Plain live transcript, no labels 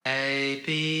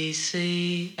B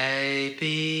C A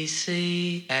B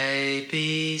C A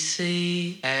B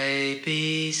C A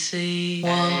B C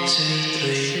 1 2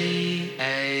 3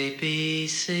 A B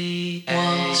C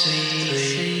 1 2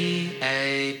 3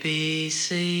 A B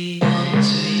C 1 2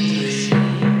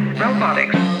 3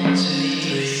 Robotics. 1 2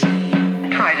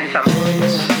 3 Tried in some.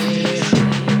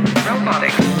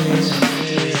 Robotics.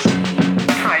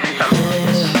 Tried in some.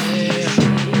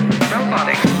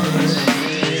 Robotics.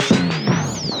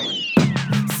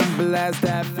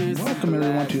 Welcome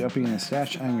everyone to Uppy and the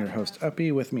Stash. I'm your host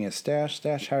Uppy. With me is Stash.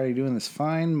 Stash, how are you doing this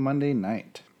fine Monday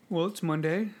night? Well, it's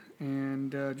Monday,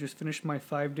 and just finished my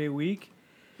 5-day week,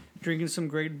 drinking some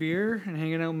great beer and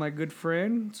hanging out with my good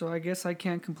friend, so I guess I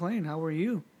can't complain. How are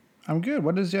you? I'm good.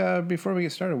 What is before we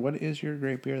get started, what is your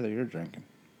great beer that you're drinking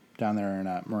down there in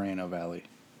Moreno Valley?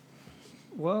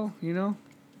 Well, you know,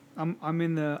 I'm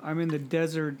in the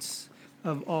deserts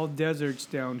of all deserts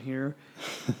down here.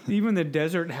 Even the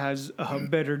desert has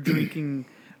better drinking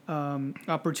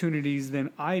opportunities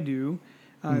than I do.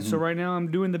 So right now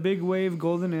I'm doing the Big Wave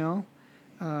Golden Ale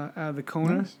out of the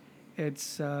Kona. Nice.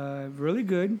 It's really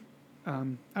good.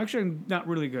 Actually, not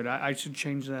really good. I should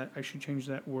change that. I should change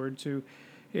that word to.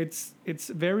 It's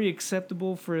very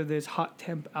acceptable for this hot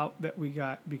temp out that we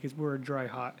got because we're a dry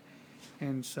hot,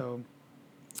 and so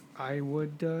I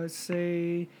would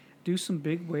say do some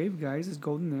Big Wave, guys. This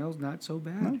Golden Ale's not so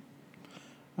bad.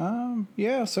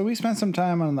 Yeah, so we spent some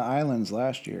time on the islands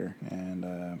last year,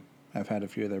 and I've had a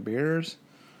few of their beers.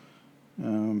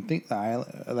 I think the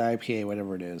IPA,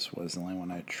 whatever it is, was the only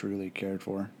one I truly cared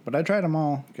for. But I tried them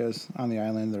all because on the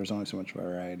island there's only so much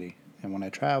variety. And when I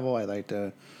travel, I like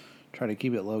to try to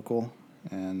keep it local.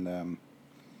 And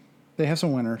they have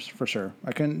some winners for sure.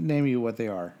 I couldn't name you what they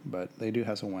are, but they do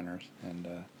have some winners.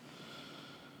 And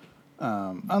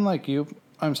unlike you,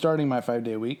 I'm starting my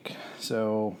 5-day week.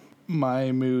 So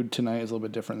my mood tonight is a little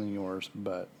bit different than yours.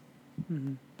 But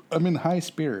I'm in high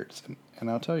spirits. And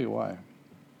I'll tell you why.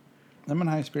 I'm in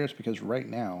high spirits because right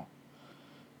now,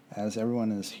 as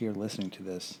everyone is here listening to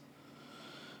this,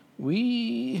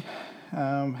 we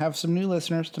have some new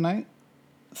listeners tonight.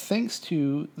 Thanks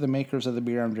to the makers of the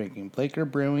beer I'm drinking, Blaker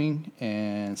Brewing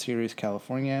in Sirius,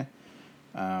 California.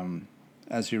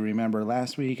 As you remember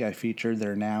last week, I featured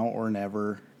their Now or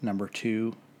Never number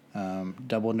 2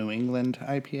 Double New England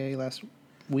IPA last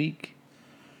week.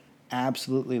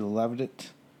 Absolutely loved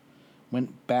it.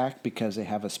 Went back because they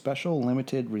have a special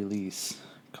limited release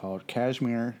called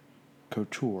Cashmere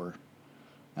Couture.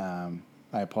 I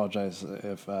apologize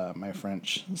if my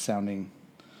French sounding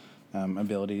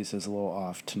abilities is a little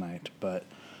off tonight, but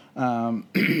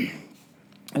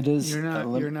it is.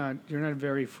 You're not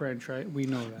very French, right? We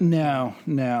know that.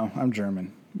 No, I'm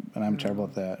German, and I'm terrible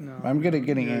at that. no, I'm good at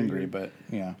getting you're- angry, but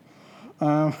yeah.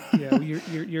 Yeah,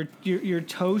 your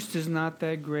toast is not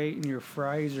that great, and your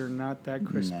fries are not that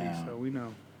crispy. No. So we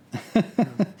know.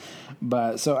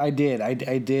 But so I did.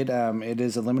 It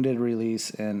is a limited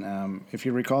release, and if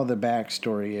you recall, the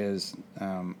backstory is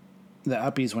the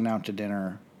Uppies went out to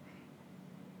dinner.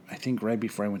 I think right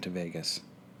before I went to Vegas,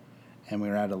 and we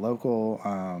were at a local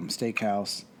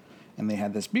steakhouse, and they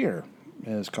had this beer.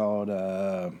 It was called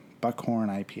Buckhorn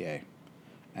IPA,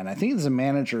 and I think it's a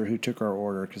manager who took our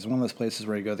order because one of those places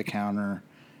where you go to the counter,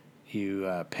 you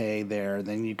pay there,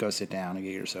 then you go sit down and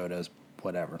get your sodas,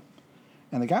 whatever.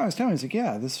 And the guy was telling me, he's like,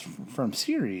 yeah, this is from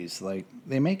Ceres. Like,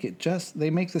 they make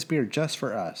this beer just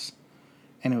for us.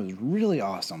 And it was really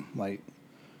awesome. Like,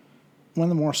 one of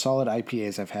the more solid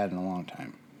IPAs I've had in a long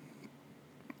time.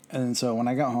 And so when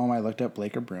I got home, I looked up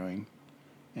Blaker Brewing.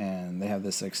 And they have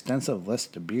this extensive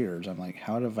list of beers. I'm like,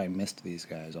 how have I missed these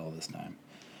guys all this time?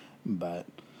 But,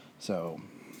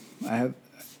 like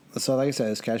I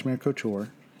said, it's Cashmere Couture.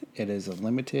 It is a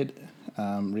limited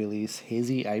release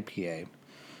hazy IPA,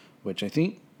 which I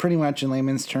think pretty much in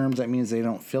layman's terms, that means they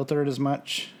don't filter it as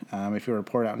much. If you were to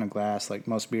pour it out in a glass, like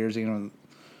most beers,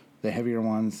 the heavier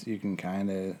ones, you can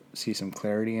kind of see some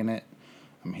clarity in it.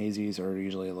 Hazies are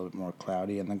usually a little bit more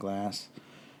cloudy in the glass.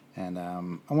 And I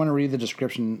want to read the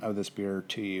description of this beer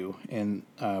to you in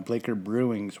Blaker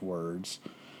Brewing's words.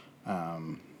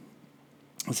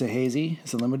 It's a hazy.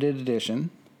 It's a limited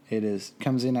edition. It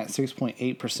comes in at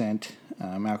 6.8%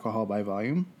 alcohol by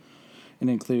volume. It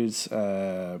includes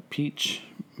peach,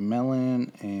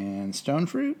 melon, and stone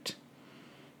fruit.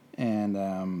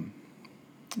 And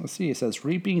let's see, it says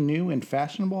reaping new and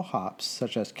fashionable hops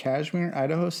such as Cashmere,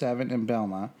 Idaho 7, and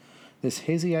Belma. This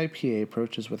hazy IPA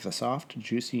approaches with a soft,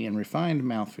 juicy, and refined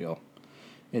mouthfeel.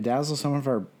 It dazzles some of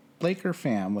our Blaker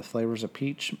fam with flavors of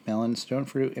peach, melon, stone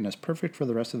fruit, and is perfect for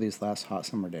the rest of these last hot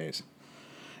summer days.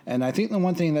 And I think the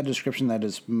one thing in that description that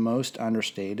is most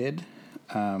understated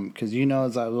because you know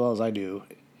as well as I do,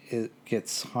 it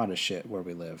gets hot as shit where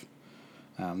we live.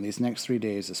 These next 3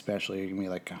 days especially are going to be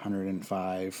like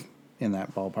 105 in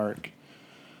that ballpark.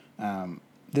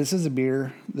 This is a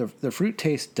beer, the fruit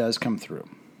taste does come through.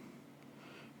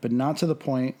 But not to the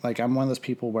point, like I'm one of those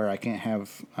people where I can't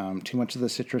have too much of the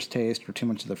citrus taste or too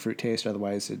much of the fruit taste.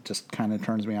 Otherwise, it just kind of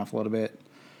turns me off a little bit.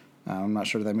 I'm not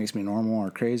sure if that makes me normal or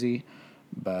crazy,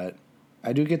 but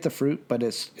I do get the fruit, but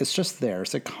it's just there.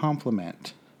 It's a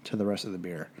complement to the rest of the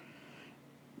beer.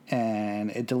 And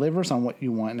it delivers on what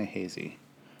you want in a hazy,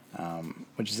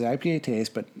 which is the IPA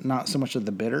taste, but not so much of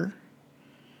the bitter.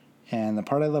 And the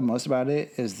part I love most about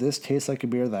it is this tastes like a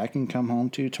beer that I can come home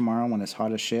to tomorrow when it's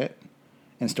hot as shit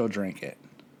and still drink it,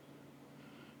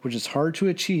 which is hard to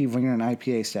achieve when you're in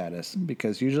IPA status,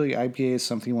 because usually IPA is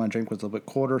something you want to drink with a little bit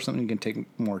colder, something you can take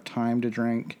more time to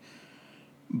drink.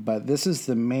 But this is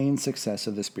the main success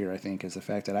of this beer, I think, is the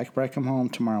fact that I could probably come home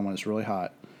tomorrow when it's really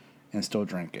hot and still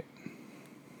drink it.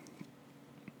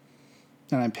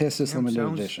 And I'm pissed it's limited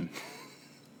edition.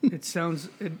 It sounds,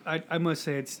 I must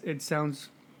say, it sounds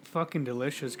fucking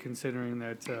delicious considering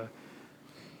that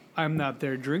I'm not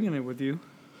there drinking it with you.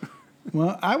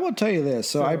 Well, I will tell you this.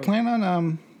 So I plan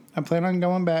on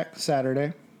going back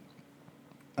Saturday.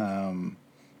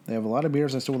 They have a lot of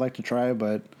beers I still would like to try,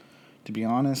 but to be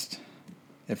honest,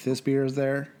 if this beer is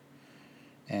there,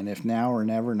 and if Now or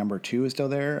Never number 2 is still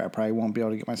there, I probably won't be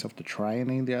able to get myself to try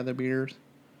any of the other beers.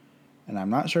 And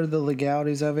I'm not sure the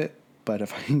legalities of it, but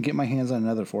if I can get my hands on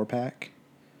another 4-pack,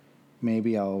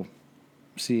 maybe I'll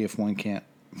see if one can't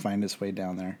find its way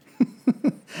down there.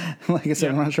 Like I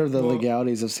said, I'm not sure of the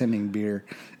legalities of sending beer.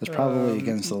 It's probably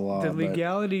against the law. The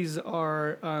legalities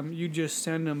are you just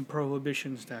send them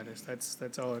prohibition status.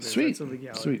 That's all it is. Sweet. That's the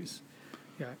legalities. Sweet.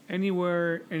 Yeah.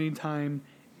 Anywhere, anytime,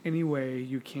 any way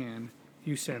you can,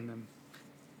 you send them.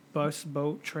 Bus,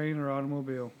 boat, train, or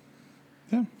automobile.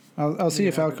 Yeah. I'll see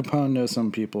if Al Capone knows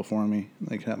some people for me.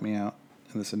 They can help me out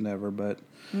in this endeavor. But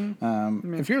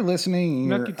if you're listening...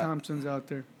 Nucky Thompson's out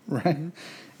there. Right. Mm-hmm.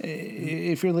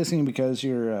 If you're listening because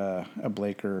you're a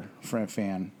Blaker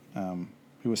fan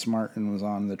who was smart and was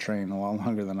on the train a lot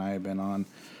longer than I have been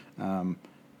on,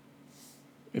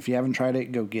 if you haven't tried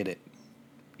it, go get it.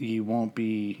 You won't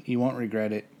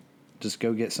regret it. Just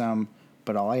go get some.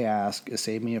 But all I ask is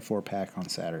save me a 4-pack on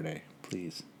Saturday,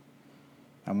 please.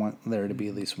 I want there to be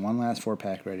at least one last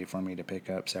 4-pack ready for me to pick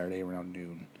up Saturday around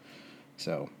noon.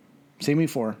 So save me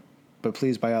 4, but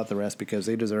please buy out the rest because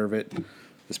they deserve it.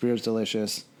 The beer's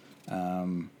delicious.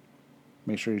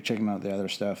 Make sure you're checking out the other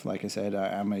stuff. Like I said,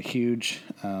 I'm a huge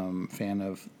fan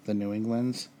of the New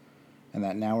Englands, and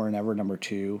that Now or Never number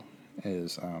 2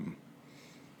 is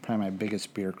probably my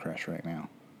biggest beer crush right now.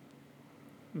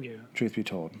 Yeah. Truth be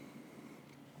told.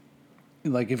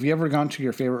 Like, if you ever gone to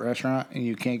your favorite restaurant and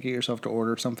you can't get yourself to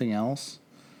order something else,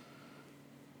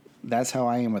 that's how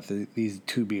I am with these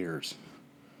 2 beers.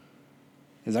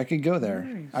 Is I could go there.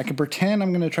 Nice. I could pretend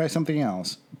I'm going to try something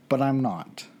else, but I'm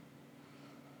not.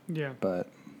 Yeah. But,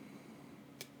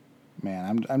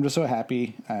 man, I'm just so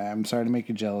happy. I'm sorry to make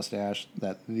you jealous, Dash,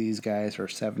 that these guys are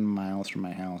 7 miles from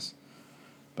my house.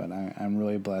 But I'm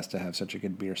really blessed to have such a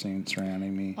good beer scene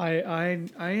surrounding me. I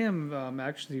am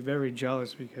actually very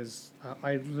jealous because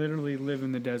I literally live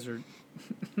in the desert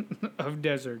of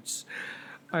deserts.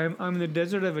 I'm in the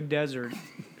desert of a desert.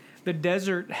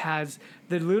 The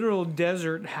literal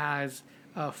desert has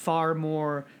far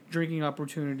more drinking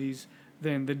opportunities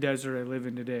than the desert I live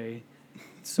in today.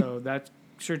 So that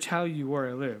should tell you where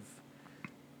I live.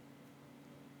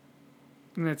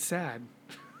 And that's sad.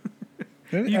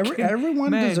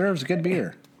 Everyone deserves good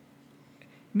beer.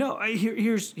 No,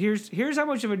 here's how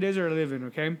much of a desert I live in,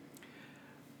 okay?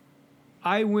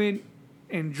 I went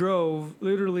and drove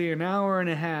literally an hour and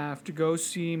a half to go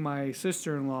see my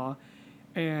sister-in-law,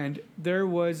 and there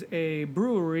was a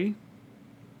brewery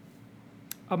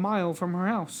a mile from her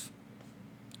house.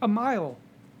 A mile.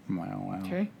 Wow.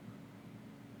 Okay?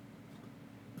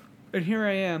 And here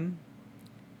I am,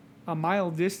 a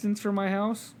mile distance from my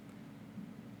house,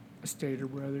 a Stater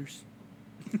Brothers.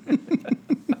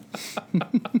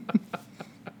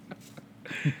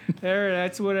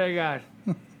 That's what I got.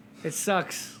 It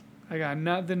sucks. I got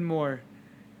nothing more,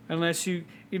 unless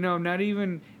not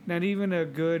even a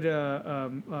good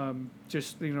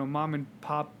just mom and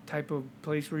pop type of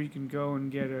place where you can go and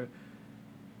get a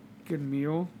good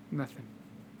meal. Nothing.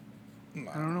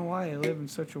 I don't know why I live in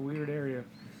such a weird area.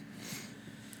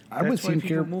 I would think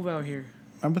people move out here.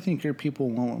 I would think your people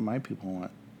want what my people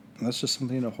want. That's just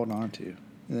something to hold on to.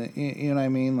 You know what I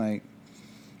mean? Like,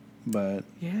 but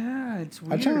yeah, it's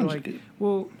weird.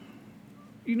 Well,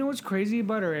 you know what's crazy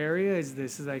about our area is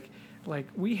this: is like Like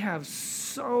we have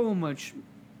so much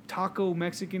taco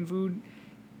Mexican food.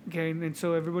 Okay, and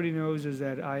so everybody knows is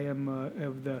that I am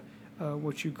of the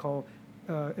what you call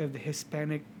of the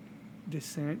Hispanic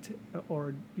descent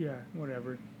or yeah,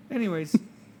 whatever. Anyways,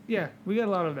 yeah, we got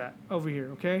a lot of that over here.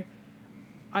 Okay,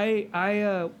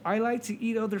 I like to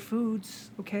eat other foods.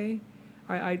 Okay,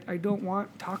 I don't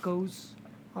want tacos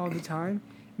all the time.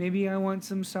 Maybe I want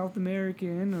some South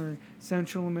American or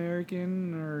Central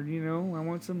American or I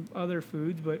want some other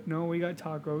foods. But no, we got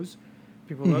tacos.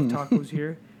 People love tacos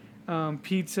here.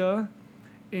 Pizza,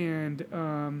 and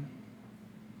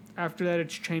after that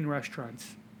it's chain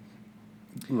restaurants.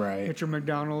 Right. Get your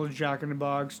McDonald's, Jack in the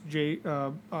Box, you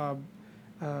got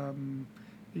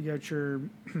your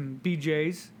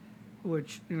BJ's,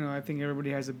 which I think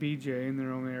everybody has a BJ in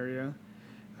their own area.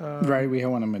 Right. We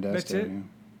have one in Modesto. That's it.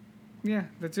 Yeah,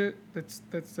 that's it.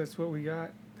 That's what we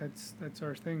got. That's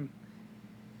our thing.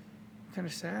 Kind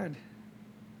of sad.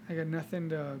 I got nothing.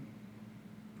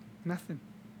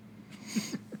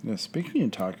 Yeah, speaking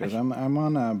of tacos, I'm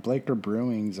on Blaker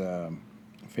Brewing's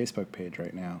Facebook page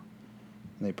right now.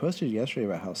 They posted yesterday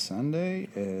about how Sunday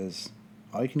is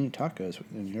all you can eat tacos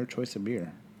and your choice of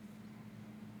beer.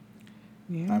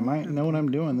 Yeah, I might know what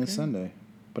I'm doing this Sunday,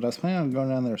 but I was planning on going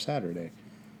down there Saturday.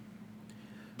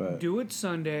 But do it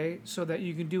Sunday so that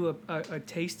you can do a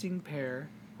tasting pair,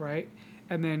 right?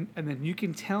 And then you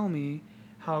can tell me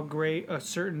how great a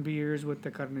certain beers with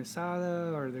the carne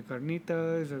asada or the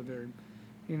carnitas or their,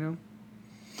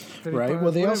 right.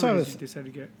 Well, they also have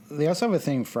they also have a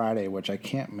thing Friday, which I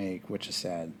can't make, which is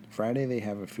sad. Friday they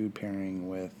have a food pairing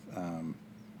with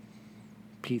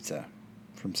pizza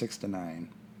from 6 to 9,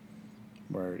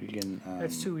 where you can.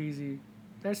 That's too easy.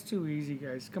 That's too easy,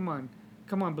 guys. Come on,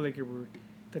 Blaker Brewery.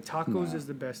 The tacos is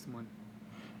the best one.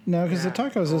 No, because the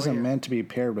tacos isn't meant to be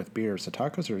paired with beers. The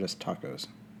tacos are just tacos.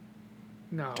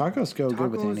 No. Tacos go good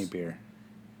with any beer.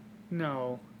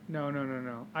 No.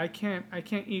 I can't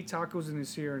eat tacos in the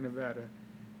Sierra Nevada.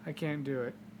 I can't do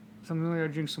it. Something like I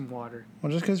drink some water.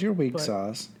 Well, just because you're weak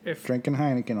sauce, drinking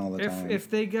Heineken all the time. If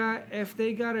they got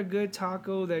a good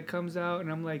taco that comes out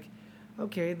and I'm like,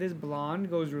 okay, this blonde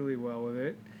goes really well with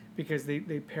it because they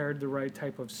paired the right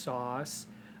type of sauce.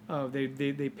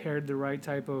 They paired the right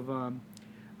type of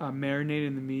marinade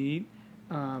in the meat.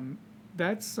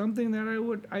 That's something that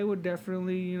I would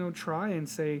definitely try and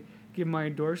say give my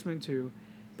endorsement to,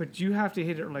 but you have to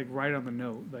hit it like right on the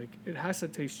note. Like it has to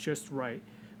taste just right.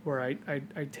 Where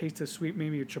I taste a sweet,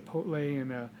 maybe a chipotle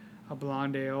and a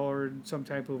blonde ale or some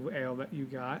type of ale that you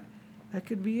got. That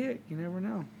could be it. You never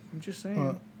know. I'm just saying.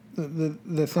 Well,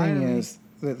 the thing is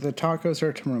the tacos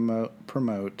are to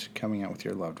promote coming out with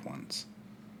your loved ones.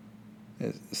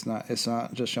 It's not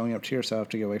just showing up to yourself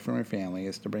to get away from your family.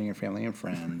 It's to bring your family and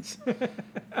friends.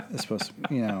 It's supposed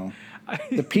to,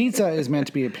 the pizza is meant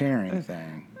to be a pairing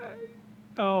thing.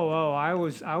 Oh! I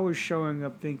was showing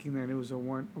up thinking that it was a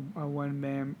one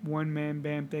man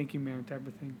band, thank you man type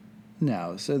of thing.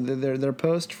 No, so their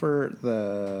post for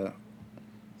the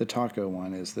taco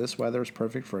one is this weather is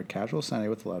perfect for a casual Sunday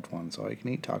with loved ones. All you can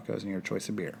eat tacos and your choice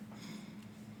of beer.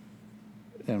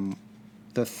 And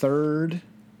the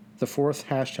fourth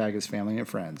hashtag is family and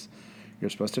friends. You're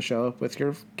supposed to show up with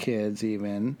your kids,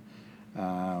 even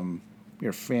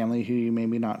your family who you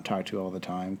maybe not talk to all the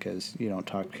time because you don't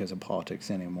talk because of politics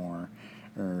anymore,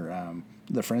 or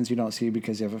the friends you don't see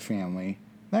because you have a family,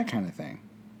 that kind of thing.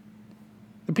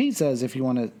 The pizza is if you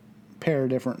want to pair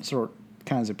different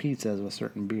kinds of pizzas with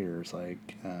certain beers,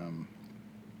 like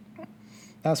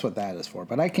that's what that is for.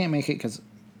 But I can't make it because,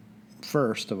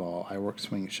 first of all, I work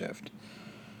swing shift.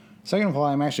 Second of all,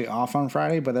 I'm actually off on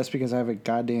Friday, but that's because I have a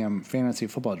goddamn fantasy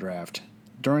football draft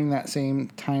during that same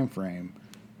time frame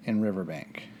in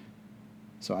Riverbank.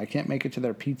 So I can't make it to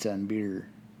their pizza and beer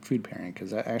food pairing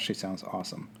because that actually sounds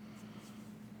awesome.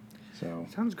 So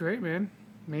sounds great, man.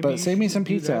 But save me some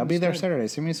pizza. I'll be there Saturday.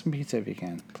 Save me some pizza if you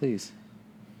can, please.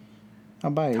 I'll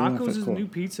buy it. Tacos is a new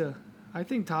pizza. I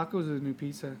think tacos is a new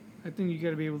pizza. I think you got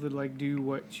to be able to do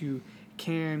what you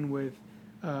can with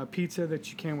pizza that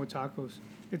you can with tacos.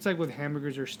 It's like with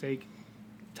hamburgers or steak.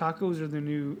 Tacos are the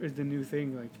new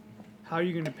thing. Like, how are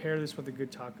you going to pair this with a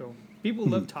good taco? People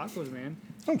love tacos, man.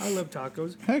 I love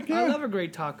tacos. Heck yeah. I love a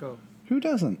great taco. Who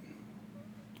doesn't?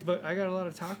 But I got a lot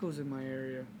of tacos in my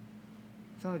area.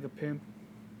 Sound like a pimp.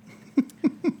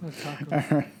 Love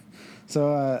tacos. All right.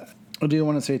 So I do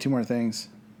want to say two more things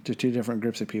to two different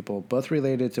groups of people, both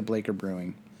related to Blaker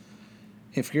Brewing.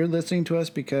 If you're listening to us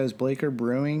because Blaker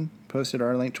Brewing posted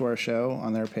our link to our show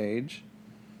on their page,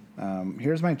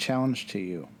 here's my challenge to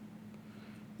you.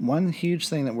 One huge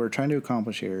thing that we're trying to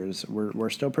accomplish here is we're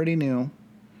still pretty new.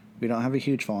 We don't have a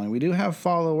huge following. We do have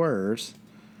followers,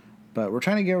 but we're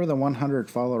trying to get over the 100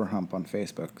 follower hump on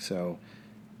Facebook. So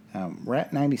we're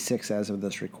at 96 as of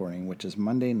this recording, which is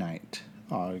Monday night,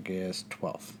 August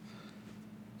 12th.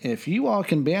 If you all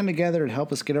can band together to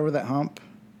help us get over that hump,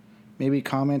 maybe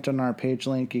comment on our page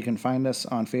link. You can find us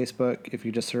on Facebook if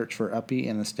you just search for Uppy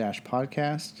and the Stash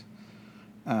Podcast.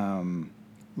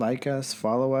 Like us,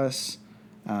 follow us.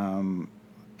 And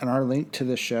our link to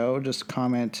the show, just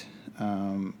comment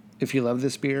if you love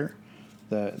this beer,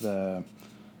 the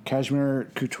Cashmere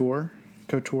Couture.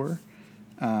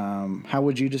 How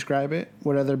would you describe it?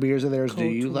 What other beers of theirs do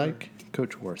you like?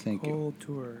 Couture, thank you.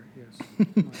 Couture, yes.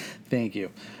 Thank you.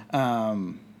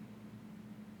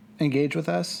 Engage with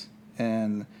us,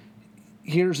 and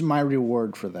here's my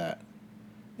reward for that.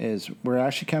 Is we're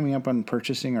actually coming up on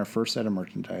purchasing our first set of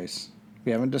merchandise.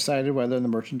 We haven't decided whether the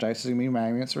merchandise is going to be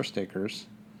magnets or stickers,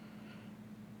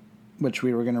 which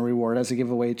we were going to reward as a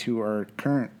giveaway to our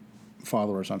current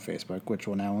followers on Facebook, which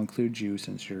will now include you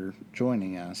since you're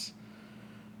joining us.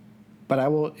 But I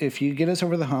will, if you get us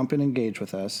over the hump and engage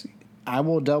with us, I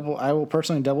will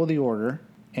personally double the order,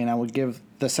 and I will give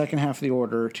the second half of the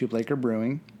order to Blaker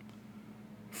Brewing,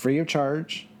 free of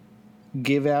charge,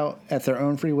 give out at their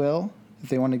own free will. If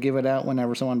they want to give it out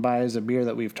whenever someone buys a beer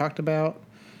that we've talked about,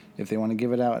 if they want to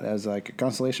give it out as like a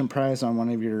consolation prize on one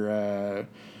of your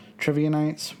trivia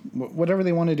nights, whatever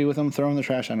they want to do with them, throw them in the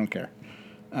trash, I don't care.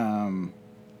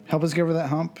 Help us get over that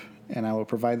hump, and I will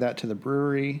provide that to the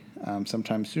brewery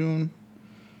sometime soon,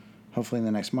 hopefully in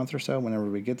the next month or so, whenever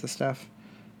we get the stuff,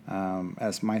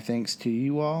 as my thanks to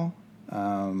you all.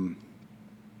 And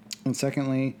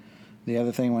secondly, the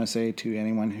other thing I want to say to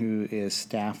anyone who is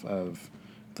staff of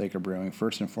Blaker Brewing,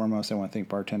 first and foremost, I want to thank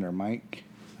bartender Mike.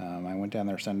 I went down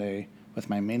there Sunday with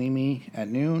my mini-me at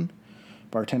noon.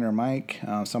 Bartender Mike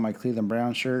saw my Cleveland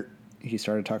Brown shirt. He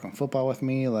started talking football with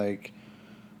me. Like,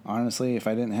 honestly, if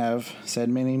I didn't have said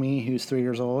mini-me who's 3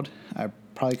 years old, I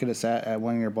probably could have sat at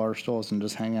one of your bar stools and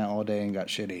just hang out all day and got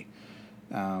shitty.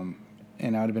 And I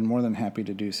would have been more than happy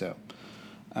to do so.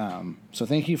 So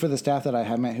thank you for the staff that I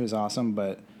have met who's awesome.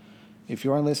 But if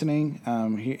you are listening,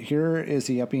 here is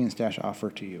the Uppy and Stash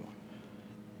offer to you.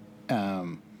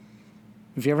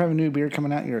 If you ever have a new beer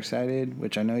coming out, you're excited,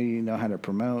 which I know you know how to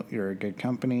promote. You're a good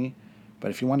company. But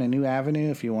if you want a new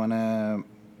avenue, if you want to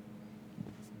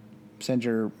send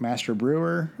your master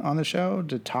brewer on the show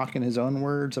to talk in his own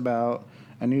words about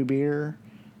a new beer,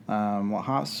 what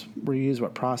hops were used,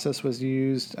 what process was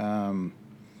used. You're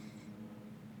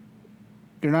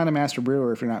not a master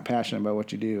brewer if you're not passionate about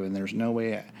what you do, and there's no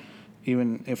way,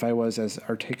 even if I was as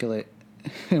articulate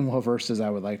and well-versed as I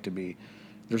would like to be,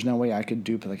 there's no way I could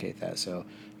duplicate that. So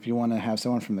if you want to have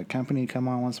someone from the company come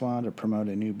on once in a while to promote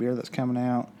a new beer that's coming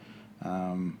out,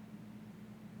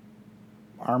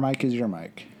 our mic is your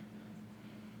mic.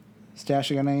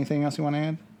 Stash, you got anything else you want to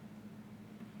add?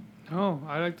 No,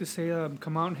 I like to say,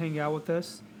 come out and hang out with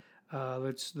us.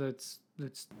 Let's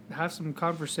have some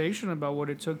conversation about what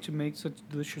it took to make such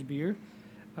delicious beer.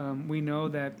 We know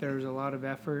that there's a lot of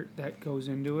effort that goes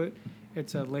into it.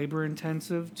 It's labor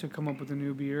intensive to come up with a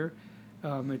new beer.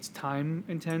 It's time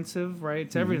intensive, right?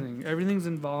 It's everything. Everything's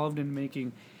involved in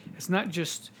making.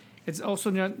 It's also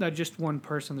not just one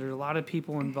person. There's a lot of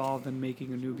people involved in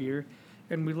making a new beer,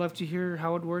 and we'd love to hear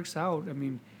how it works out. I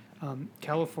mean,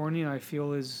 California, I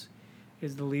feel, is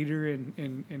the leader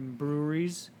in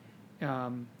breweries.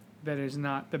 That is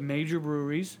not the major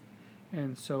breweries,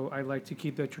 and so I like to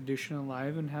keep that tradition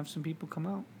alive and have some people come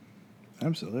out.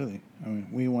 Absolutely. I mean,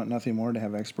 we want nothing more to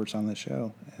have experts on the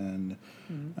show, and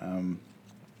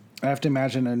I have to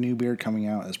imagine a new beer coming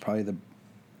out is probably the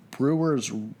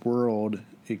brewer's world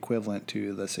equivalent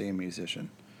to, let's say, a musician.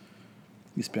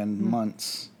 You spend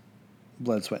months,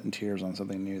 blood, sweat, and tears on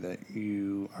something new that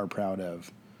you are proud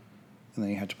of, and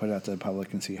then you have to put it out to the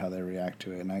public and see how they react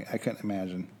to it. And I couldn't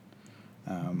imagine.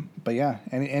 But yeah,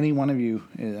 any one of you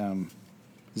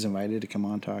is invited to come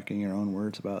on, talk in your own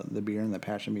words about the beer and the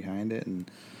passion behind it. And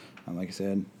like I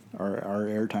said, our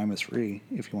airtime is free.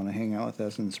 If you want to hang out with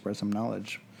us and spread some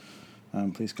knowledge,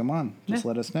 please come on. Just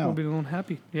let us know. We'll be more than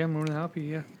happy. Yeah, more than happy.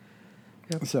 Yeah.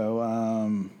 Yep. So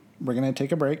we're going to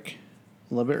take a break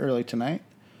a little bit early tonight.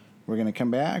 We're going to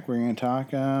come back. We're going to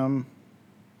talk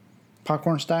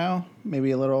popcorn style,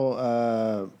 maybe a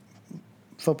little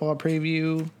football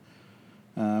preview,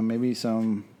 maybe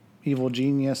some Evil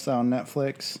Genius on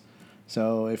Netflix.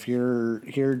 So if you're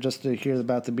here just to hear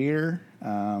about the beer,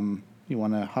 you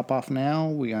want to hop off now,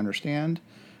 we understand.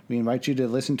 We invite you to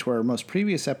listen to our most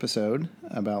previous episode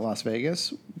about Las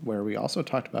Vegas, where we also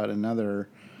talked about another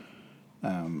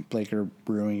Blaker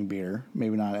Brewing beer.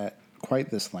 Maybe not at quite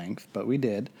this length, but we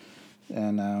did.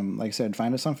 And like I said,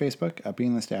 find us on Facebook, Uppy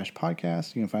and the Stash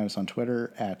Podcast. You can find us on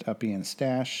Twitter at Uppy and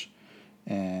Stash.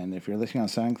 And if you're listening on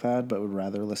SoundCloud but would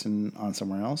rather listen on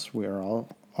somewhere else, we are all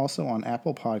also on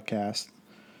Apple Podcasts,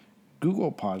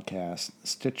 Google Podcasts,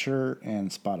 Stitcher,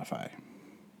 and Spotify.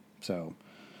 So,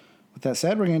 with that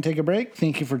said, we're going to take a break.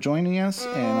 Thank you for joining us.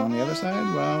 And on the other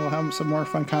side, well, we'll have some more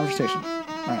fun conversation.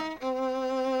 All right.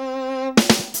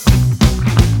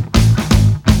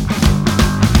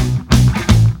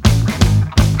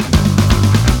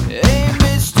 Hey,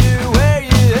 mister, where you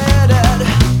headed?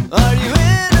 Are you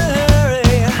in a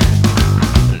hurry?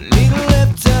 Legal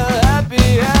left to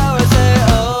happy hour, say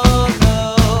oh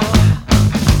no.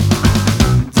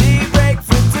 Tea break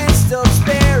for distilled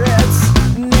spirits,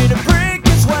 need a break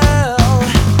as well.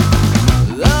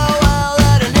 Though I'll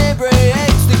let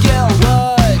inebriates to kill. 1,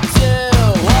 2,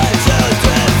 1, 2,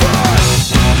 3, 4.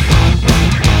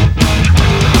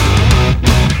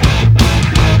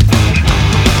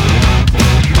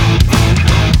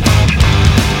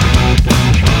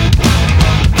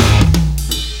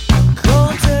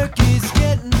 Cold turkey's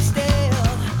getting stale.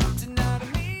 Tonight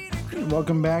I'm eating.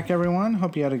 Welcome back, everyone.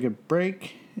 Hope you had a good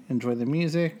break. Enjoy the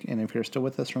music. And if you're still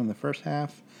with us from the first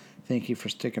half, thank you for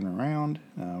sticking around.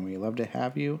 We love to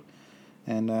have you.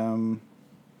 And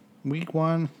week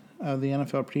 1 of the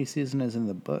NFL preseason is in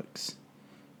the books.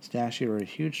 Stash, you're a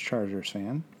huge Chargers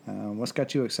fan. What's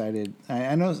got you excited?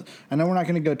 I know we're not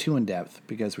going to go too in depth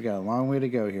because we got a long way to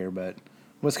go here, but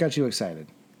what's got you excited?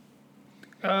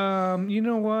 You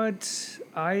know what?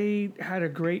 I had a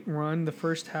great run the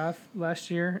first half last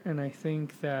year, and I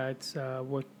think that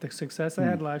with the success I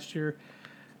had last year,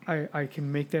 I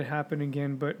can make that happen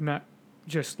again, but not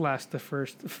just last the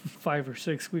first 5 or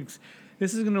 6 weeks.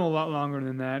 This is going to go a lot longer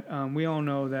than that. We all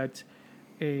know that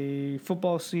a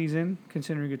football season,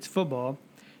 considering it's football,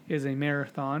 is a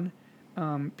marathon.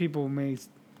 People may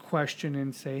question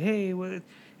and say, hey, well, it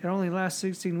only lasts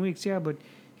 16 weeks. Yeah, but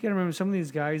you got to remember some of these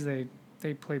guys, they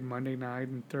played Monday night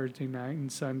and Thursday night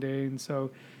and Sunday. And so,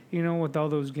 with all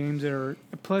those games that are,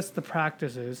 plus the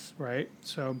practices, right?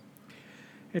 So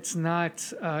it's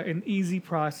not an easy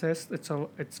process.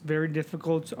 It's very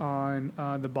difficult on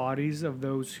the bodies of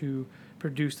those who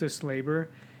produce this labor.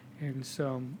 And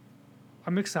so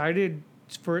I'm excited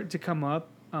for it to come up.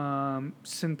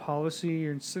 Sin policy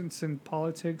or sin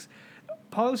politics.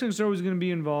 Politics are always going to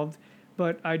be involved,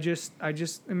 but I just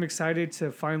am excited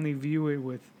to finally view it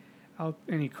without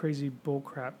any crazy bull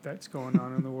crap that's going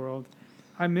on in the world.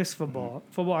 I miss football.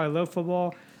 I love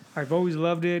football. I've always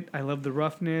loved it. I love the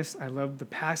roughness. I love the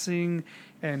passing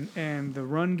and the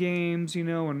run games,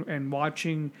 and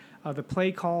watching the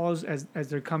play calls as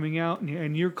they're coming out,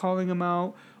 and you're calling them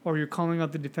out, or you're calling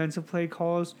out the defensive play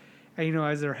calls, and,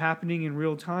 as they're happening in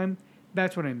real time.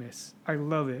 That's what I miss. I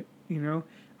love it,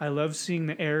 I love seeing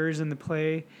the errors in the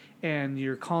play, and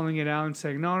you're calling it out and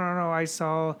saying, no, I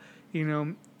saw,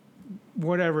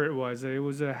 whatever it was. It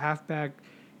was a halfback.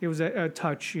 It was a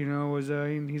touch, it was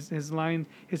his line.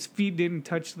 His feet didn't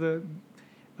touch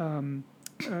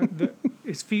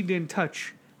his feet didn't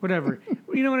touch whatever.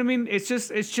 You know what I mean? It's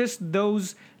just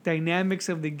those dynamics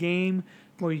of the game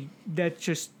that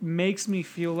just makes me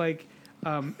feel like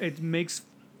it makes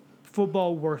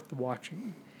football worth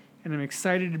watching, and I'm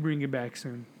excited to bring it back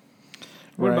soon.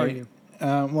 What about you?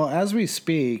 Well, as we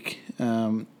speak,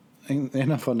 the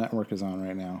NFL Network is on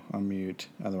right now on mute.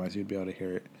 Otherwise, you'd be able to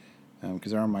hear it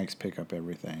because our mics pick up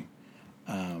everything.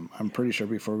 I'm pretty sure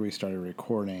before we started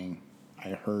recording, I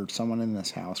heard someone in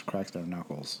this house crack their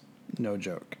knuckles. No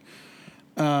joke.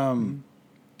 They're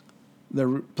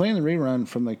playing the rerun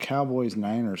from the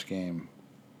Cowboys-Niners game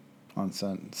on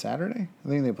Saturday. I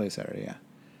think they play Saturday, yeah.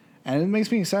 And it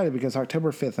makes me excited because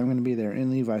October 5th, I'm going to be there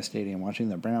in Levi Stadium watching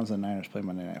the Browns and Niners play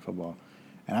Monday Night Football.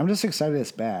 And I'm just excited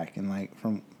it's back. And,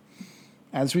 from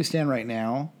as we stand right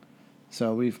now,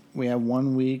 so we have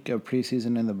 1 week of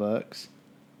preseason in the books,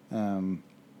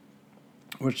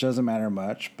 which doesn't matter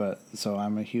much. But so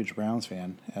I'm a huge Browns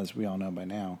fan, as we all know by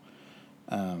now.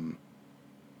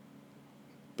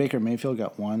 Baker Mayfield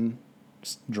got one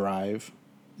drive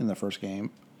in the first game,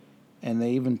 and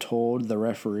they even told the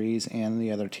referees and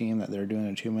the other team that they're doing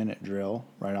a 2-minute drill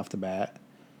right off the bat.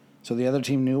 So the other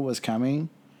team knew it was coming,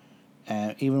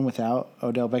 and even without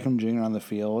Odell Beckham Jr. on the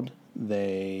field,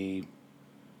 they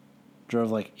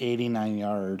drove 89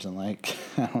 yards and I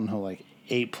don't know,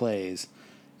 8 plays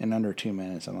in under 2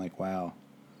 minutes. I'm like, wow,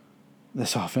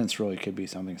 this offense really could be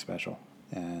something special.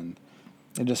 And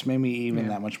it just made me even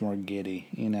that much more giddy,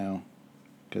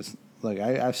 because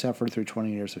I've suffered through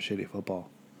 20 years of shitty football.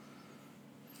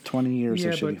 20 years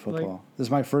of shitty football. This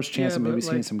is my first chance of maybe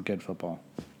seeing some good football.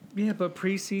 Yeah, but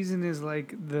preseason is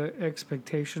like the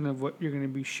expectation of what you're going to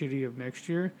be shitty of next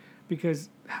year because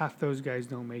half those guys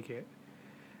don't make it.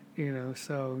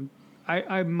 So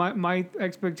my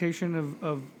expectation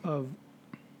of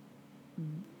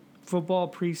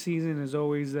football preseason is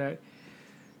always that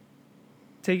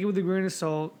take it with a grain of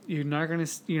salt. You're not gonna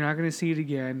see it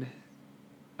again,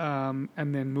 and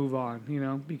then move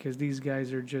on. Because these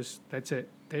guys are just that's it.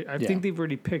 I think they've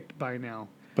already picked by now.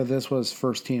 But this was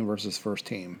first team versus first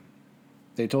team.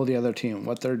 They told the other team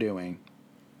what they're doing,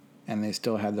 and they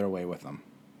still had their way with them.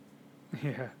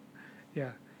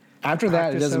 Yeah. After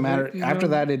that, it doesn't matter. After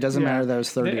that, it doesn't matter that it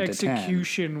was 30 to 10. The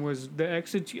execution was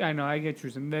I know. I get you.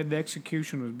 The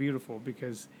execution was beautiful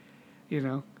because,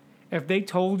 if they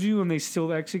told you and they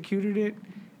still executed it,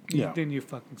 then you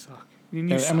fucking suck. I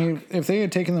mean, if they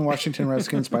had taken the Washington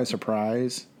Redskins by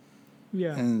surprise,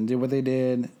 and did what they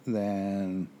did,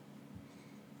 then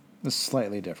it's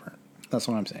slightly different. That's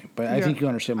what I'm saying. But I think you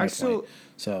understand my point.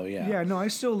 So yeah. Yeah. No, I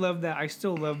still love that. I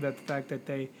still love that the fact that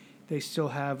they still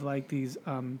have like these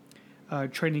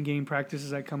training game practices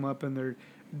that come up and they're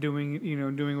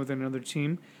doing with another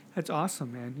team. That's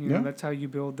awesome, man. That's how you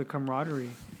build the camaraderie.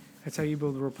 That's how you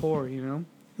build rapport.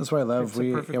 That's what I love. It's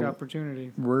a perfect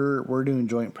opportunity. We're doing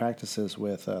joint practices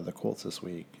with the Colts this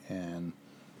week, and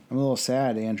I'm a little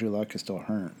sad Andrew Luck is still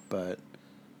hurt, but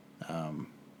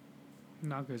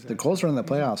the Colts were in the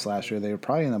playoffs last year. They were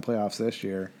probably in the playoffs this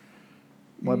year.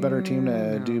 What better team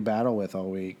to do battle with all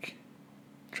week?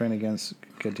 Train against a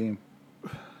good team.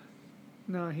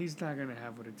 No, he's not going to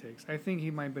have what it takes. I think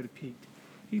he might have peaked.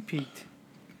 He peaked.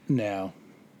 No.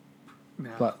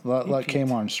 Luck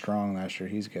came on strong last year.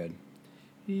 He's good.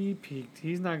 He peaked.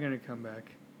 He's not going to come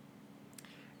back.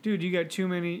 Dude, you got too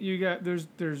many.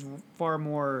 There's far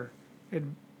more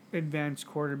advanced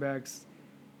quarterbacks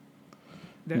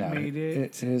that made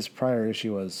it. His prior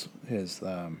issue was his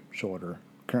shoulder.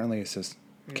 Currently, it's his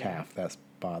calf that's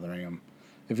bothering him.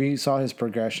 If you saw his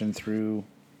progression through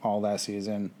all that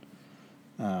season,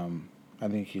 I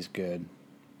think he's good.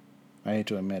 I hate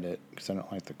to admit it because I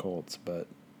don't like the Colts, but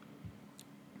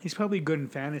he's probably good in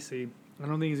fantasy. I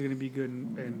don't think he's going to be good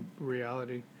in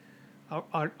reality.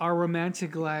 Our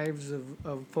romantic lives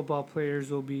of football players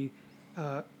will be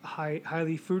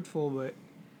highly fruitful, but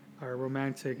our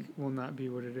romantic will not be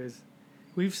what it is.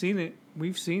 We've seen it.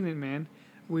 We've seen it, man.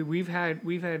 We've had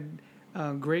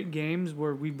great games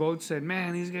where we both said,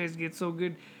 "Man, these guys get so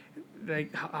good.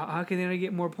 Like, how can they not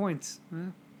get more points?"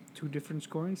 Two different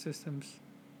scoring systems.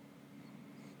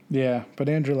 Yeah, but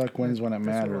Andrew Luck wins when it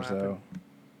matters, though.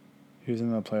 He was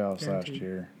in the playoffs last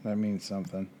year. That means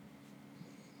something.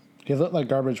 He looked like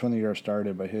garbage when the year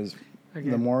started, but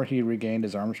the more he regained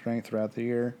his arm strength throughout the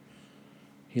year,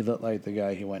 he looked like the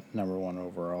guy he went number 1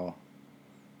 overall.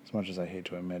 As much as I hate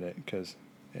to admit it, because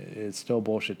it's still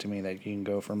bullshit to me that you can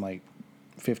go from like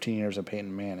 15 years of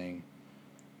Peyton Manning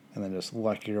and then just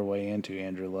luck your way into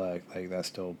Andrew Luck. Like, that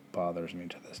still bothers me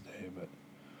to this day. But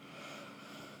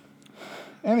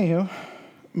anywho,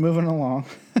 moving along.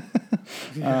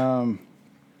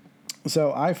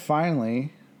 So my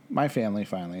family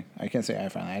finally, I can't say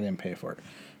I didn't pay for it.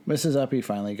 Mrs. Uppy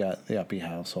finally got the Uppy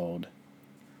household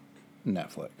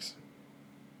Netflix.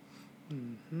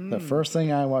 Mm-hmm. The first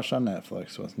thing I watched on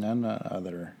Netflix was none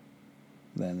other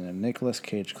than the Nicolas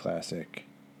Cage classic,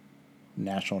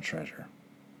 National Treasure.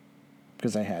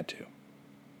 Because I had to.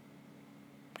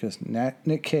 Because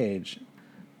Nick Cage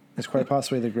is quite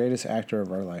possibly the greatest actor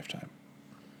of our lifetime.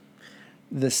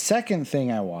 The second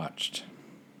thing I watched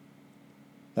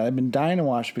that I've been dying to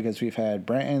watch because we've had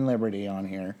Brent and Liberty on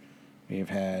here, we've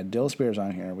had Dill Spears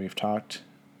on here, we've talked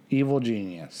Evil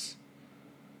Genius.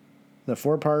 The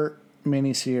 4-part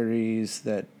miniseries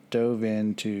that dove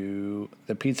into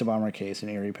the Pizza Bomber case in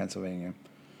Erie, Pennsylvania.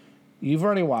 You've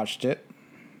already watched it.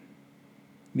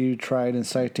 You tried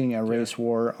inciting a race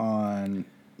war on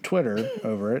Twitter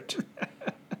over it.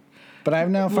 But I've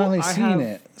now finally seen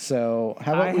it. So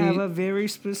how about I have a very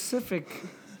specific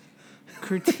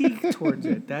critique towards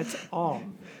it. That's all.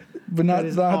 But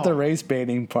not the race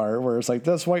baiting part where it's like,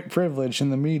 that's white privilege in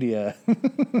the media.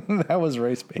 That was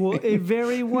race baiting. Well, it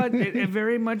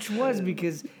very much was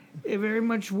because it very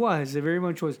much was.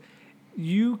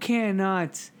 You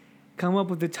cannot come up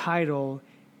with a title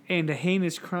and a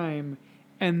heinous crime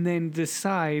and then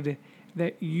decide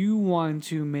that you want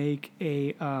to make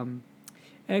a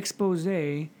expose,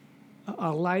 a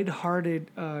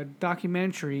lighthearted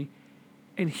documentary,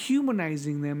 and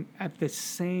humanizing them at the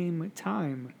same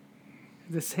time.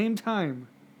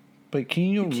 But can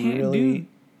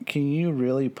you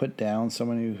really put down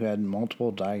someone who had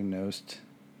multiple diagnosed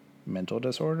mental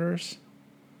disorders?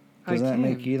 Doesn't that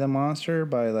make you the monster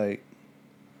by like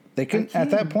They can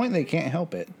at that point they can't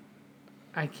help it.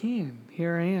 I can.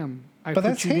 Here I am. But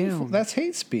that's hateful. That's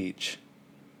hate speech.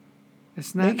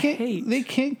 It's not hate. They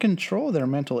can't control their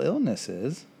mental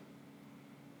illnesses.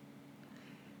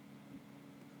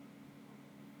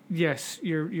 Yes,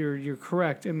 you're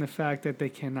correct in the fact that they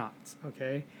cannot.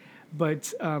 Okay,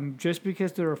 but just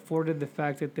because they're afforded the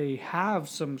fact that they have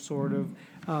some sort of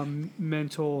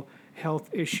mental health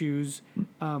issues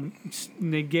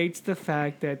negates the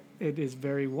fact that it is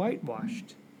very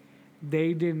whitewashed.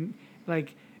 They didn't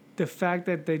like the fact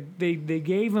that they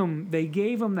gave them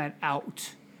that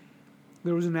out.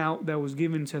 There was an out that was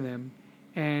given to them,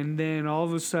 and then all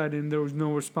of a sudden there was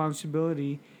no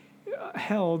responsibility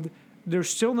held.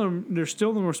 There's still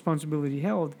no responsibility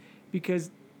held because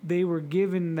they were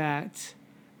given that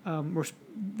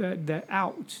that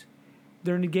out.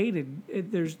 They're negated.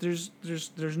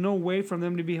 There's no way for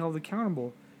them to be held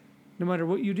accountable, no matter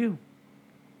what you do.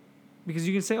 Because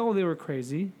you can say, oh, they were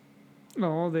crazy.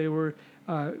 Oh, they were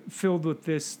filled with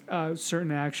this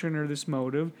certain action or this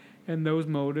motive, and those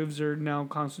motives are now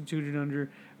constituted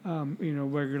under,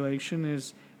 regulation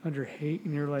is under hate,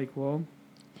 and you're like, well.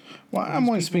 Well, I'm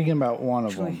only speaking about one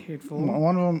of them. Hateful.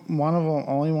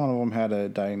 Only one of them had a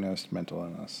diagnosed mental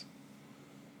illness.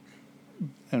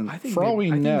 And for all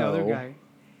we know, the other guy.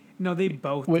 No, they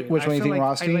both. Which one do you think,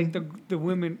 Rothstein? I like the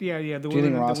women. Yeah. The do women. You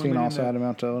think Rothstein also had a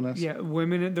mental illness? Yeah, the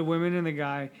women and the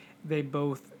guy. They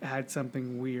both had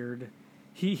something weird.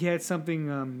 He had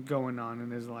something going on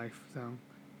in his life. So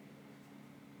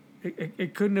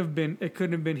it couldn't have been. It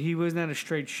couldn't have been. He was not a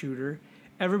straight shooter.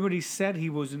 Everybody said he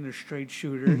wasn't a straight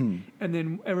shooter, and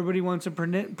then everybody wants to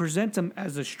present him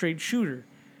as a straight shooter.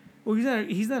 Well,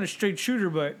 he's not a straight shooter,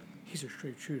 but he's a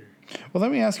straight shooter. Well,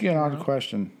 let me ask you an odd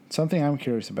question. Something I'm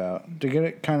curious about to get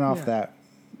it kind of off that.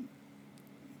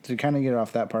 To kind of get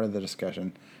off that part of the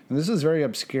discussion, and this is very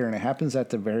obscure, and it happens at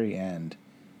the very end.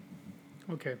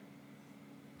 Okay.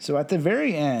 So at the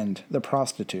very end, the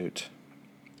prostitute,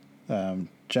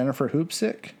 Jennifer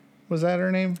Hoopsick. Was that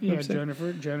her name? Yeah,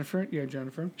 Jennifer. Yeah,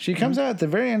 Jennifer. She comes out at the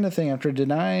very end of the thing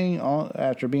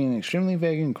after being extremely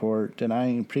vague in court,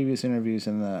 denying previous interviews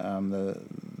in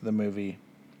the movie.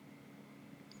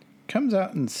 Comes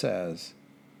out and says,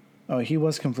 "Oh, he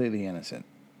was completely innocent.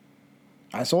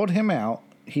 I sold him out.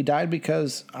 He died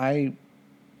because I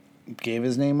gave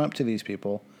his name up to these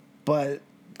people. But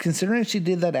considering she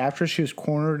did that after she was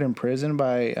cornered in prison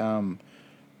by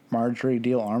Marjorie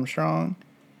Diehl Armstrong."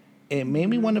 It made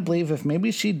me want to believe if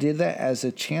maybe she did that as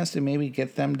a chance to maybe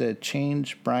get them to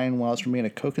change Brian Wells from being a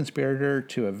co-conspirator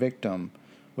to a victim,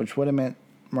 which would have meant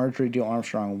Marjorie Diehl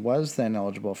Armstrong was then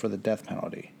eligible for the death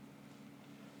penalty.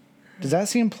 Does that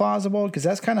seem plausible? Because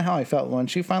that's kind of how I felt. When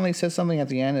she finally said something at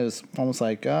the end, it was almost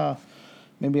like,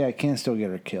 maybe I can still get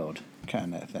her killed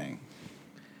kind of thing.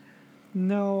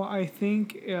 No, I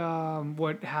think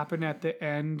what happened at the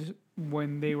end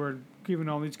when they were giving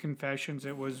all these confessions,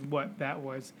 it was what that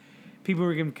was. People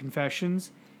were giving confessions,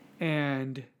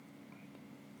 and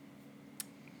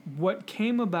what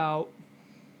came about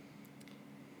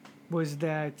was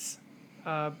that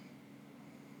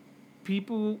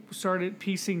people started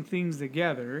piecing things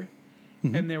together,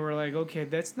 and they were like, okay,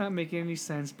 that's not making any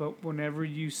sense, but whenever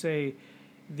you say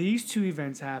these two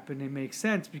events happened, it makes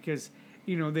sense because,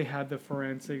 they had the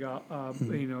forensic,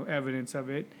 evidence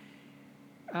of it.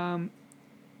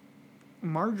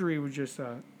 Marjorie was just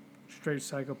a straight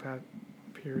psychopath,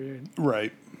 period.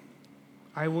 Right.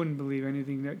 I wouldn't believe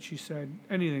anything that she said.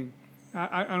 Anything.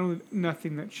 I don't.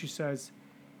 Nothing that she says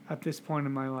at this point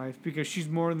in my life because she's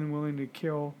more than willing to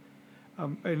kill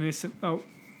an innocent. Oh,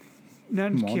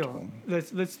 not kill.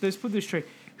 Let's put this straight.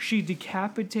 She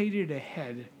decapitated a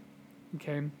head.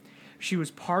 Okay, she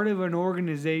was part of an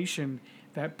organization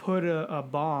that put a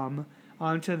bomb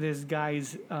onto this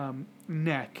guy's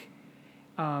neck.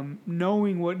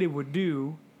 Knowing what it would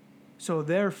do, so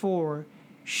therefore,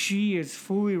 she is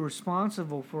fully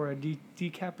responsible for a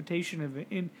decapitation of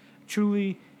a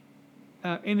truly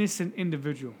innocent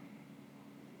individual.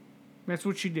 That's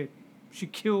what she did. She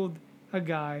killed a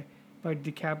guy by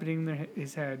decapitating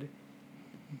his head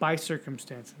by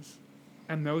circumstances.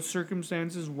 And those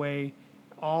circumstances weigh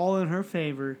all in her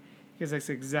favor because that's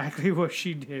exactly what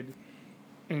she did.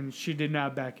 And she did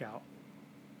not back out.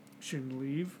 She didn't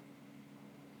leave.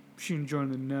 She didn't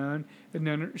join the nun.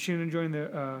 She didn't join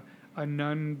a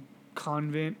nun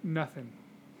convent. Nothing.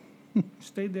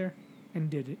 Stayed there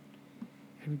and did it,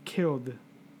 and killed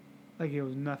like it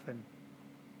was nothing.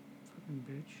 Fucking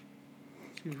bitch.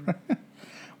 Excuse me.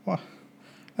 Well,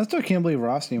 I still can't believe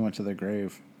Rothstein went to the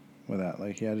grave with that.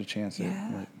 Like he had a chance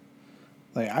at.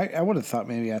 Like I would have thought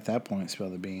maybe at that point spill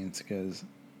the beans because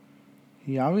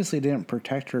he obviously didn't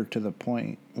protect her to the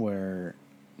point where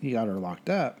he got her locked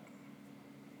up.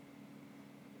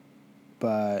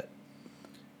 But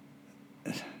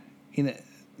you know,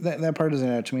 that part doesn't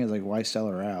add to me. Is like, why sell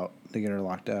her out to get her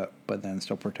locked up, but then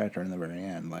still protect her in the very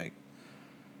end? Like,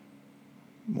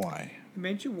 why? It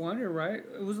made you wonder, right?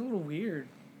 It was a little weird,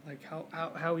 like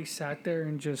how he sat there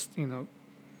and just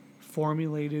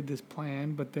formulated this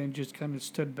plan, but then just kind of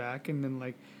stood back and then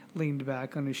like leaned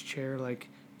back on his chair, like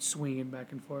swinging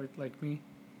back and forth like me.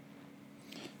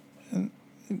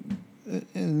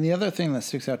 And the other thing that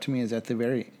sticks out to me is at the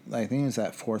very, I think it's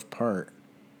that fourth part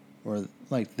where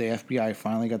like the FBI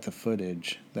finally got the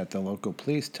footage that the local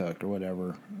police took or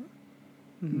whatever,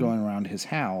 going around his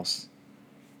house,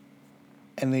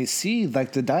 and they see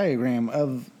like the diagram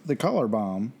of the collar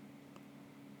bomb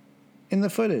in the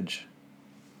footage.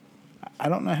 I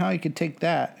don't know how he could take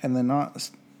that and then not,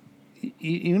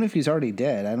 even if he's already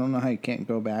dead, I don't know how he can't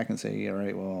go back and say, all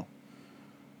right, well,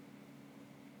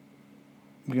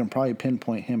 we can probably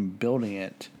pinpoint him building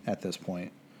it at this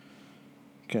point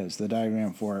because the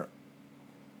diagram for it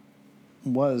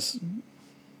was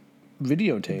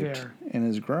videotaped There. in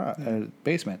his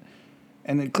basement.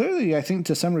 And it clearly, I think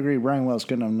to some degree, Brian Wells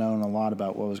couldn't have known a lot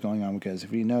about what was going on because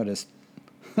if you noticed,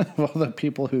 of all the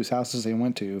people whose houses they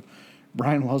went to,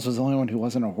 Brian Wells was the only one who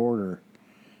wasn't a hoarder.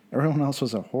 Everyone else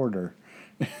was a hoarder.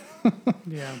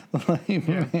 Yeah. Like,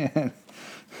 man.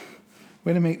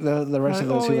 Way to make the rest of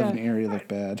those who live in the area look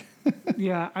bad.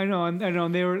 Yeah, I know.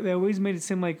 They always made it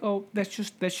seem like, oh, that's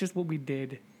just what we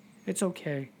did. It's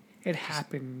okay. It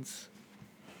happens.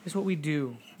 It's what we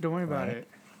do. Don't worry about it.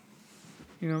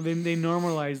 They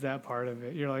normalize that part of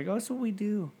it. You're like, oh, that's what we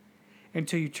do.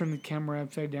 Until you turn the camera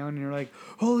upside down and you're like,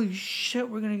 holy shit,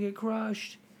 we're gonna get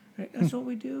crushed. That's what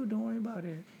we do. Don't worry about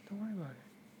it. Don't worry about it.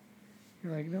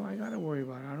 You're like, no, I gotta worry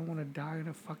about it. I don't want to die in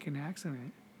a fucking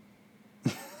accident.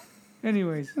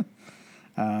 Anyways,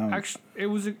 actually, it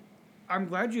was I'm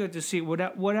glad you got to see it.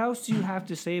 What else do you have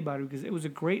to say about it? Because it was a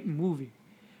great movie.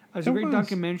 It was a great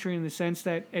documentary in the sense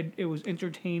that it was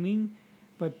entertaining,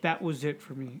 but that was it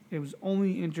for me. It was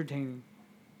only entertaining.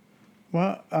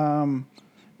 Well,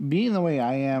 being the way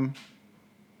I am,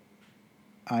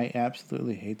 I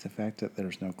absolutely hate the fact that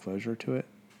there's no closure to it.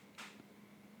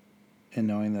 And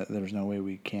knowing that there's no way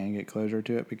we can get closure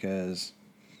to it because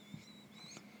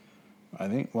I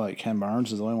think, Ken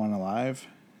Barnes is the only one alive,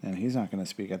 and he's not going to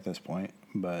speak at this point.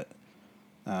 But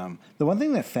the one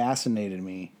thing that fascinated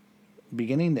me,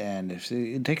 beginning to end, if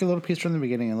you take a little piece from the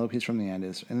beginning and a little piece from the end,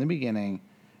 is in the beginning,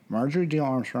 Marjorie Diehl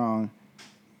Armstrong,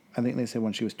 I think they said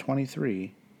when she was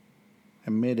 23,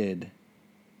 admitted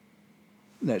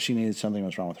that she needed something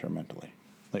was wrong with her mentally.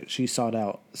 Like, she sought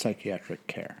out psychiatric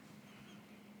care.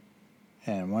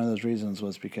 And one of those reasons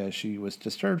was because she was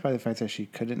disturbed by the fact that she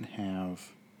couldn't have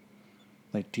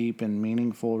deep and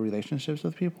meaningful relationships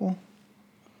with people,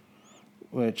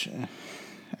 which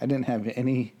I didn't have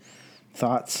any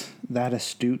thoughts that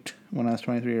astute when I was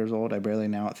 23 years old. I barely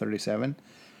now at 37.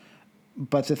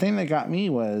 But the thing that got me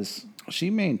was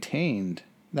she maintained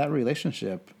that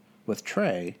relationship with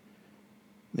Trey,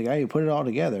 the guy who put it all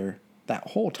together, that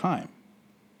whole time.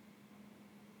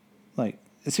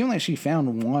 It seemed like she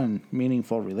found one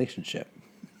meaningful relationship,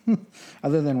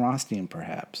 other than Rothstein,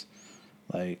 perhaps.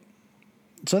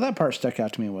 So that part stuck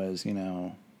out to me was,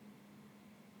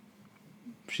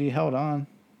 she held on.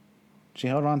 She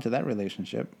held on to that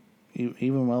relationship,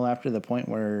 even well after the point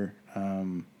where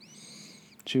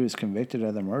she was convicted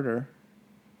of the murder.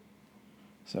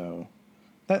 So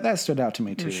that stood out to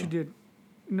me, too. Yeah, she did.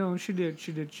 No, she did.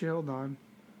 She did. She held on.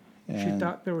 She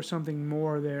thought there was something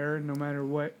more there, no matter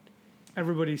what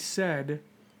everybody said,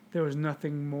 there was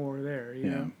nothing more there, you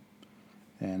know?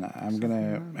 And I'm going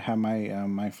to have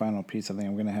my final piece. I think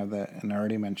I'm going to have that, and I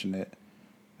already mentioned it.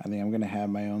 I think I'm going to have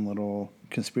my own little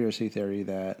conspiracy theory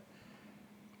that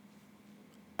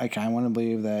I kind of want to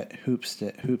believe that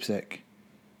Hoopsick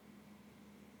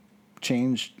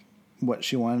changed what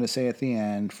she wanted to say at the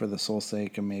end for the sole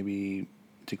sake of maybe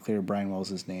to clear Brian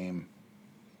Wells' name.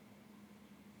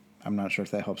 I'm not sure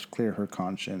if that helps clear her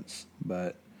conscience,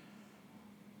 but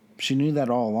she knew that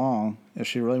all along. If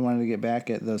she really wanted to get back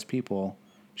at those people,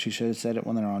 she should have said it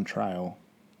when they're on trial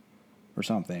or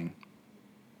something.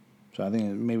 So I think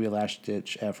it may be a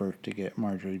last-ditch effort to get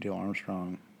Marjorie Diehl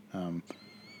Armstrong, on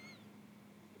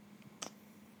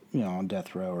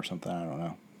death row or something. I don't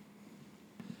know.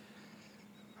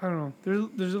 I don't know.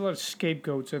 There's a lot of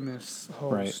scapegoats in this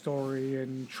whole story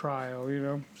and trial,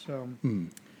 So,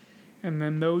 and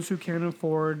then those who can't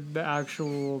afford the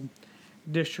actual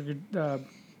district, a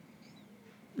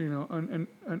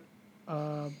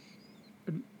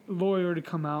lawyer to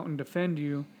come out and defend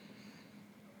you,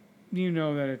 you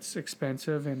know that it's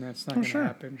expensive and that's not going to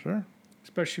happen. Sure.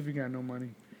 Especially if you got no money.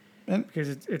 And Because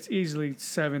it's easily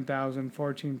 7,000,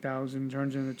 14,000,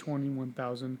 turns into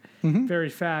 21,000 very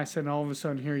fast, and all of a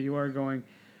sudden here you are going,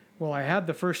 well, I had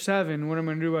the first 7. What am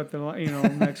I going to do about the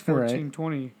next 14, Right.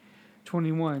 20,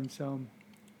 21? So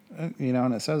and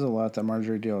it says a lot that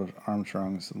Marjorie Dale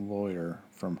Armstrong's lawyer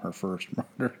from her first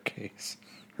murder case,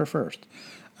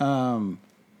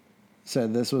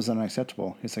 said this was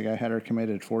unacceptable. He's like, I had her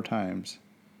committed 4 times.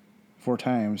 4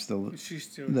 times she's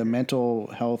still the mental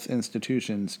health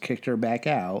institutions kicked her back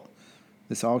out.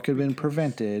 This all could have been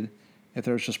prevented if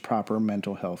there was just proper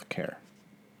mental health care.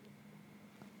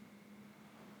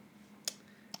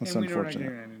 That's and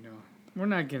unfortunate. We're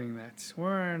not getting that.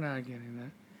 We're not getting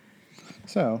that.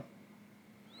 So,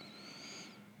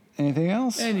 anything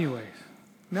else? Anyways,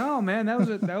 no, man, that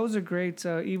was a great.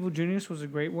 Evil Genius was a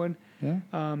great one. Yeah.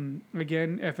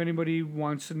 Again, if anybody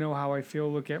wants to know how I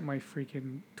feel, look at my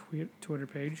freaking Twitter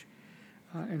page,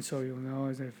 and so you'll know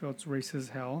as I feel it's racist as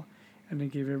hell, and I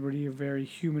gave everybody a very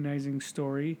humanizing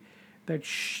story that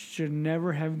should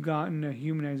never have gotten a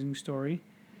humanizing story,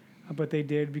 but they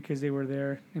did because they were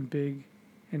there and big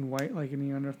and white like a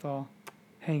Neanderthal,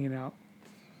 hanging out.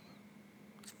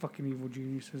 It's fucking evil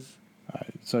geniuses.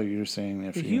 So you're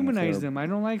saying They humanize them. I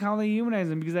don't like how they humanize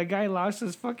them because that guy lost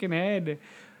his fucking head.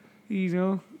 He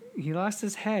lost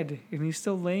his head and he's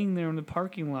still laying there in the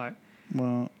parking lot.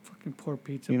 Well, fucking poor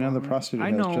pizza. the prostitute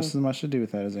has just as much to do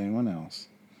with that as anyone else.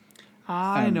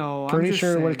 I know. Pretty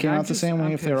sure it would have came out the same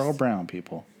way if they were all brown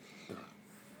people.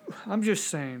 I'm just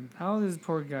saying, how is this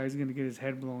poor guy going to get his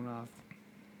head blown off?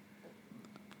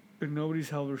 And nobody's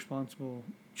held responsible.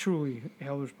 Truly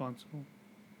held responsible.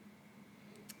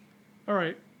 All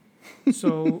right.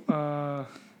 So,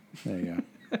 there you go.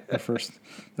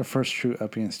 The first true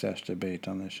Uppy and Stash debate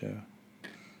on this show.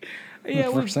 Yeah,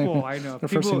 it was cool. I know. The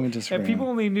first thing we disagree on. If people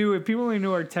only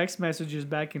knew our text messages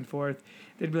back and forth,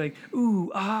 they'd be like,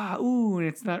 ooh, ah, ooh, and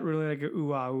it's not really like a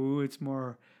ooh, ah, ooh. It's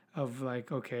more of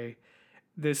like, okay,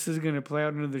 this is gonna play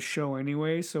out into the show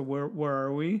anyway. So where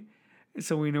are we?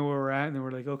 So we know where we're at, and then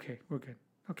we're like, okay, we're good.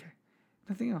 Okay,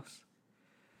 nothing else.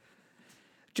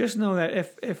 Just know that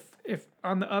if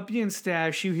on the Uppy and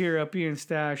Stash you hear Uppy and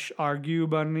Stash argue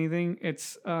about anything,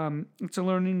 it's a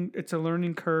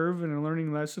learning curve and a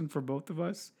learning lesson for both of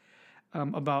us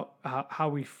about how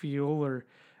we feel or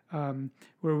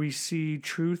where we see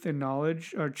truth and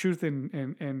knowledge or truth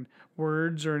and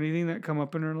words or anything that come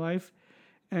up in our life,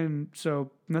 and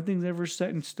so nothing's ever set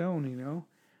in stone.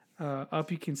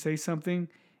 Uppy can say something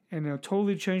and it'll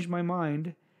totally change my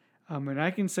mind. And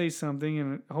I can say something,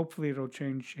 and hopefully it'll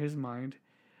change his mind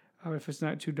if it's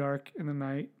not too dark in the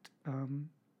night. Man,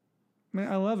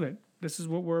 I love it. This is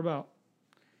what we're about.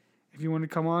 If you want to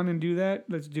come on and do that,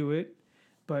 let's do it.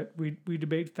 But we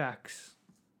debate facts.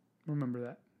 Remember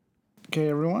that. Okay,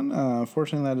 everyone.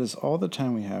 Unfortunately, that is all the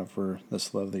time we have for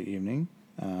this lovely evening.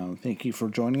 Thank you for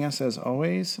joining us, as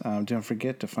always. Don't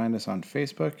forget to find us on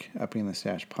Facebook, Uppy and the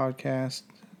Stash Podcast,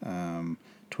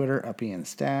 Twitter, Uppy and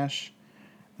Stash.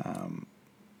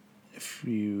 If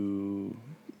you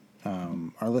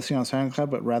are listening on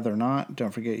SoundCloud but rather not, don't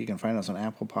forget you can find us on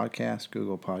Apple Podcasts,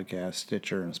 Google Podcasts,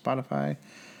 Stitcher, and Spotify.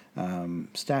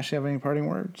 Stash, you have any parting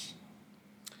words?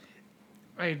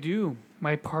 I do.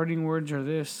 My parting words are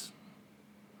this.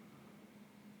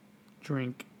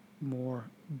 Drink more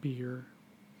beer.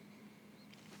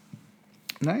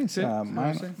 Nice.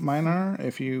 Mine are,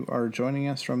 if you are joining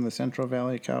us from the Central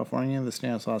Valley of California, the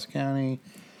Stanislaus County,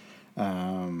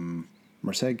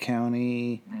 Merced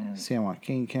County, San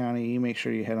Joaquin County, make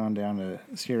sure you head on down to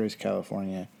Sierras,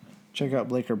 California. Check out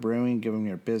Blaker Brewing. Give them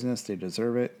your business. They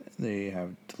deserve it. They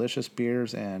have delicious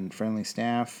beers and friendly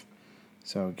staff.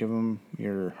 So give them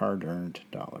your hard-earned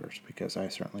dollars, because I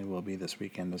certainly will be this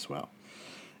weekend as well.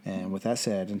 And with that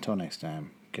said, until next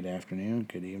time, good afternoon,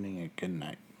 good evening, and good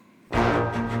night.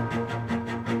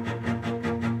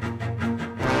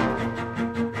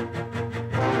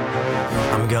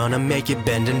 I'm gonna make it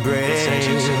bend and break.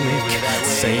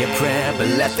 Say a prayer, but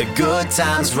let the good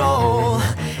times roll.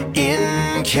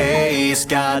 In case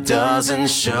God doesn't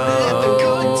show.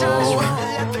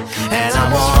 And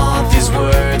I want these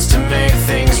words to make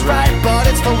things right, but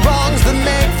it's the wrongs that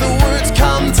make the words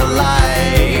come to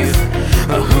life.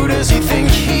 Who does he think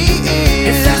he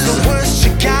is? If that's the worst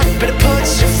you got, better put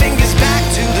your